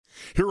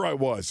Here I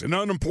was, an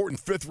unimportant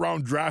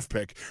fifth-round draft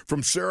pick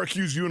from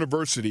Syracuse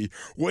University,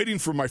 waiting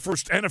for my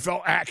first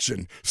NFL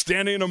action,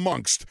 standing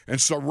amongst and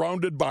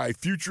surrounded by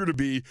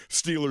future-to-be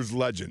Steelers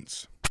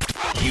legends.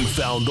 You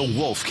found the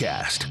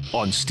Wolfcast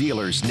on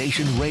Steelers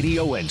Nation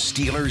Radio and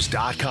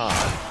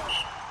Steelers.com.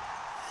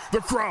 The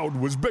crowd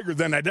was bigger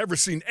than I'd ever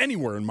seen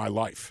anywhere in my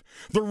life.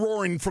 The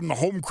roaring from the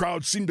home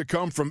crowd seemed to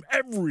come from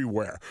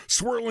everywhere,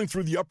 swirling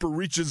through the upper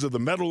reaches of the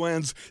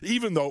Meadowlands,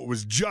 even though it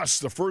was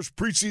just the first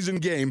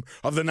preseason game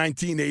of the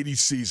 1980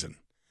 season.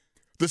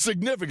 The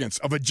significance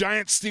of a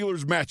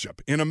Giants-Steelers matchup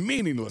in a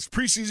meaningless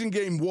preseason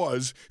game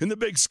was, in the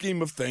big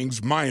scheme of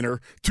things, minor,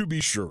 to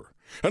be sure.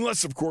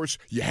 Unless, of course,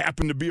 you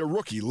happen to be a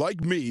rookie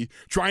like me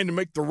trying to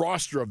make the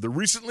roster of the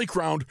recently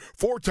crowned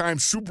four-time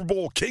Super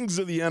Bowl kings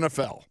of the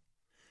NFL.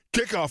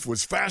 Kickoff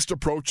was fast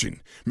approaching.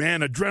 Man,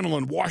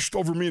 adrenaline washed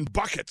over me in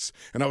buckets,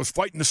 and I was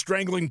fighting the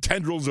strangling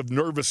tendrils of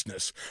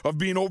nervousness, of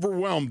being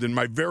overwhelmed in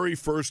my very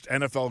first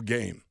NFL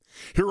game.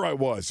 Here I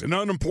was, an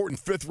unimportant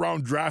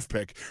fifth-round draft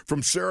pick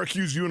from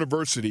Syracuse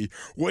University,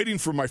 waiting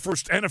for my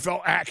first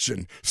NFL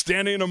action,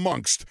 standing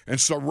amongst and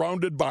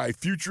surrounded by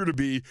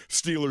future-to-be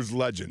Steelers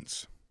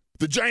legends.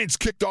 The Giants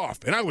kicked off,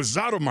 and I was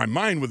out of my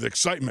mind with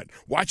excitement,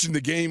 watching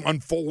the game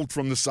unfold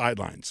from the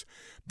sidelines.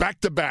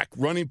 Back-to-back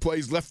running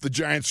plays left the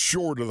Giants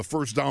short of the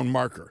first down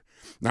marker.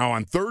 Now,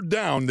 on third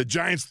down, the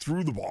Giants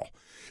threw the ball.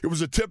 It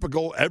was a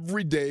typical,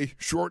 everyday,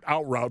 short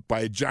out route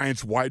by a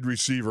Giants wide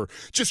receiver,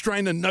 just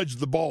trying to nudge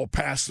the ball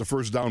past the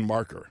first down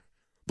marker.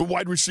 The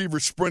wide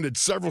receiver sprinted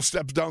several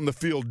steps down the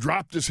field,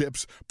 dropped his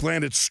hips,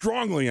 planted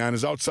strongly on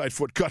his outside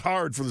foot, cut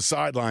hard for the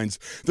sidelines,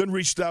 then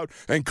reached out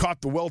and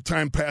caught the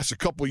well-timed pass a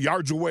couple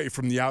yards away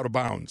from the out of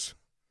bounds.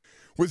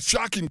 With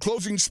shocking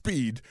closing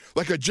speed,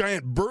 like a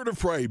giant bird of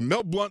prey,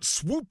 Mel Blount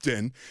swooped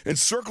in and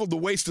circled the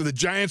waist of the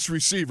Giants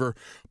receiver,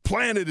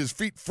 planted his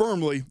feet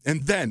firmly,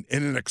 and then,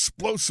 in an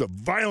explosive,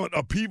 violent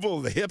upheaval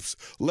of the hips,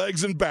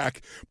 legs, and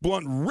back,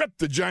 Blount ripped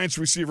the Giants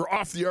receiver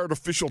off the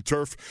artificial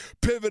turf,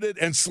 pivoted,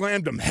 and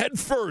slammed him head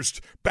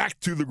first back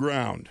to the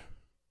ground.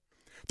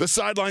 The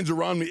sidelines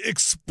around me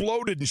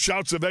exploded in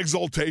shouts of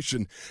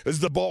exultation as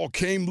the ball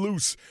came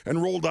loose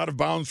and rolled out of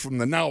bounds from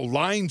the now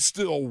lying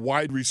still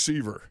wide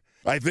receiver.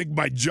 I think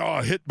my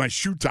jaw hit my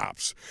shoe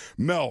tops.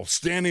 Mel,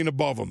 standing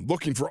above him,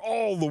 looking for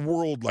all the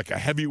world like a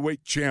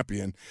heavyweight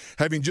champion,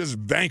 having just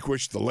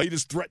vanquished the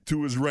latest threat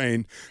to his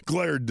reign,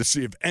 glared to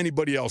see if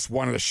anybody else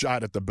wanted a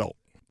shot at the belt.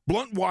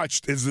 Blount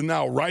watched as the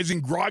now rising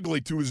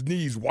groggily to his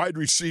knees wide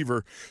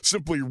receiver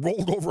simply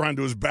rolled over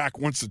onto his back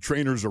once the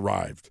trainers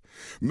arrived.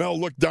 Mel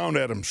looked down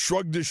at him,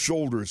 shrugged his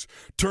shoulders,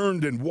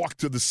 turned and walked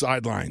to the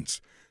sidelines.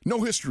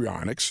 No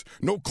histrionics,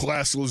 no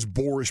classless,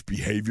 boorish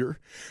behavior,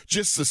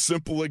 just the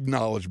simple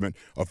acknowledgement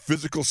of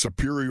physical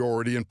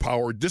superiority and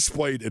power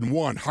displayed in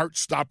one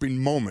heart-stopping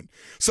moment,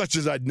 such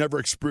as I'd never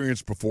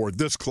experienced before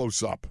this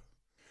close up.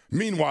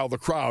 Meanwhile, the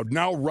crowd,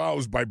 now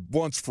roused by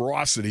Blount's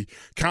ferocity,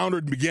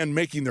 countered and began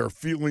making their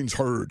feelings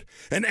heard.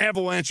 An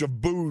avalanche of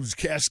boos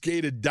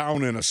cascaded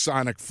down in a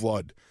sonic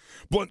flood.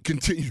 Blount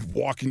continued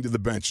walking to the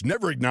bench,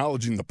 never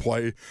acknowledging the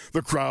play,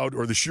 the crowd,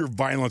 or the sheer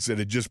violence that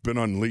had just been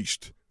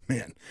unleashed.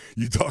 Man,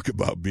 you talk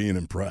about being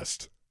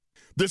impressed.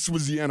 This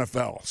was the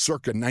NFL,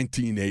 circa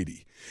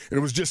 1980, and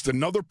it was just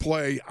another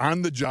play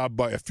on the job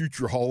by a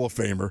future Hall of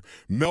Famer,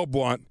 Mel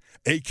Blount,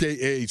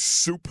 a.k.a.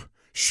 Soup,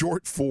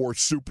 short for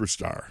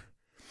Superstar.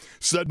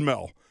 Said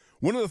Mel,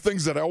 one of the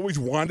things that I always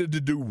wanted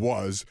to do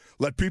was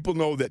let people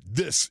know that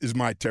this is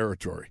my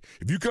territory.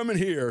 If you come in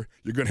here,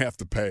 you're going to have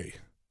to pay.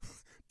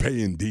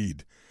 Pay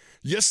indeed.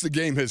 Yes, the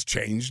game has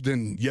changed,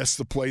 and yes,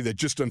 the play that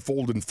just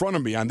unfolded in front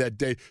of me on that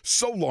day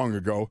so long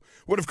ago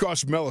would have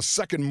cost Mel a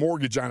second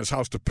mortgage on his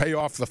house to pay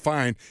off the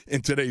fine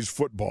in today's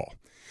football.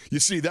 You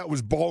see, that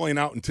was balling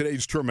out in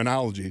today's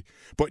terminology,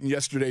 but in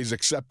yesterday's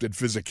accepted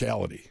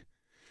physicality.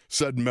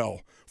 Said Mel,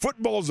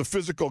 football is a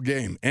physical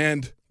game,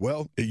 and,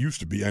 well, it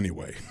used to be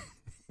anyway.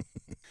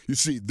 You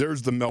see,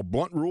 there's the Mel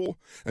Blount rule,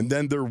 and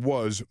then there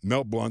was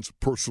Mel Blount's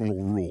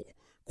personal rule.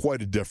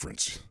 Quite a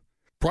difference.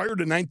 Prior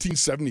to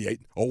 1978,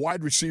 a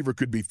wide receiver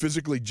could be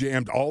physically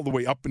jammed all the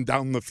way up and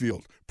down the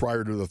field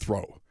prior to the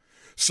throw.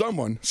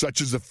 Someone, such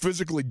as a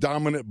physically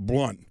dominant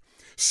Blount,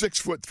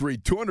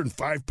 6'3",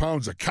 205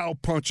 pounds of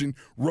cow-punching,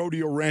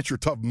 rodeo rancher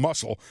tough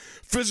muscle,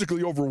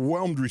 physically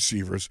overwhelmed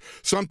receivers,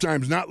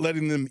 sometimes not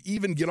letting them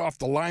even get off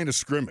the line of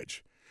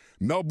scrimmage.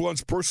 Mel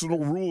Blount's personal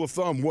rule of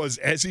thumb was,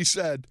 as he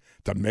said,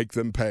 to make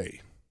them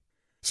pay.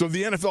 So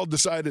the NFL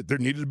decided there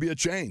needed to be a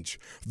change.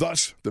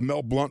 Thus, the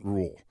Mel Blount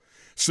rule.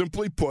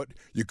 Simply put,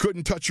 you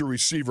couldn't touch a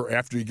receiver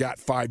after he got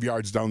 5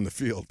 yards down the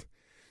field.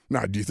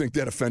 Now, do you think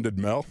that offended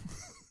Mel?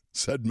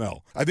 Said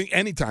Mel, I think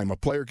anytime a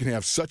player can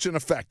have such an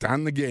effect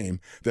on the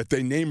game that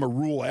they name a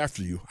rule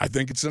after you, I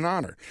think it's an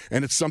honor.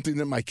 And it's something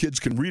that my kids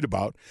can read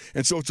about,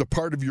 and so it's a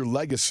part of your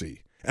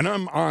legacy. And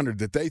I'm honored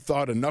that they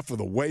thought enough of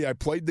the way I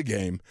played the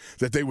game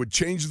that they would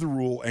change the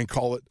rule and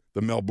call it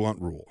the Mel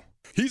Blount rule.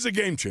 He's a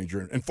game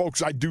changer, and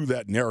folks, I do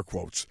that in air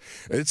quotes.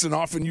 It's an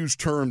often used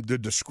term to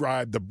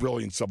describe the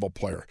brilliance of a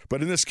player,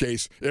 but in this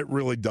case, it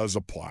really does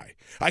apply.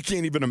 I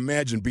can't even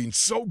imagine being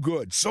so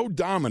good, so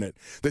dominant,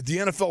 that the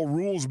NFL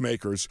rules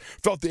makers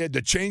felt they had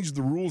to change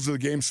the rules of the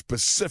game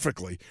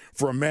specifically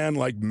for a man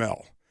like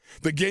Mel.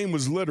 The game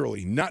was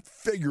literally, not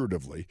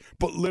figuratively,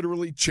 but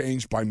literally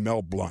changed by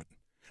Mel Blount.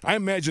 I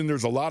imagine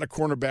there's a lot of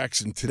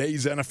cornerbacks in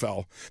today's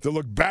NFL that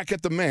look back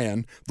at the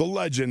man, the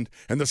legend,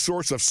 and the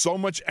source of so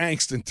much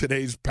angst in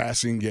today's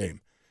passing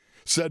game.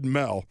 Said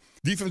Mel,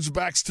 defensive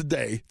backs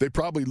today, they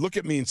probably look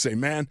at me and say,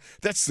 man,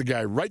 that's the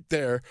guy right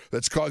there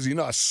that's causing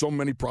us so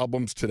many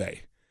problems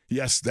today.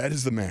 Yes, that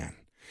is the man.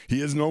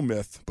 He is no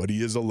myth, but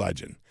he is a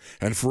legend,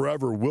 and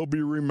forever will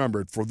be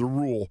remembered for the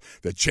rule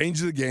that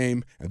changed the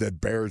game and that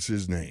bears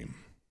his name.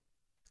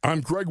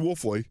 I'm Greg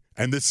Wolfley,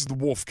 and this is the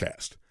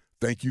Wolfcast.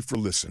 Thank you for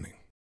listening.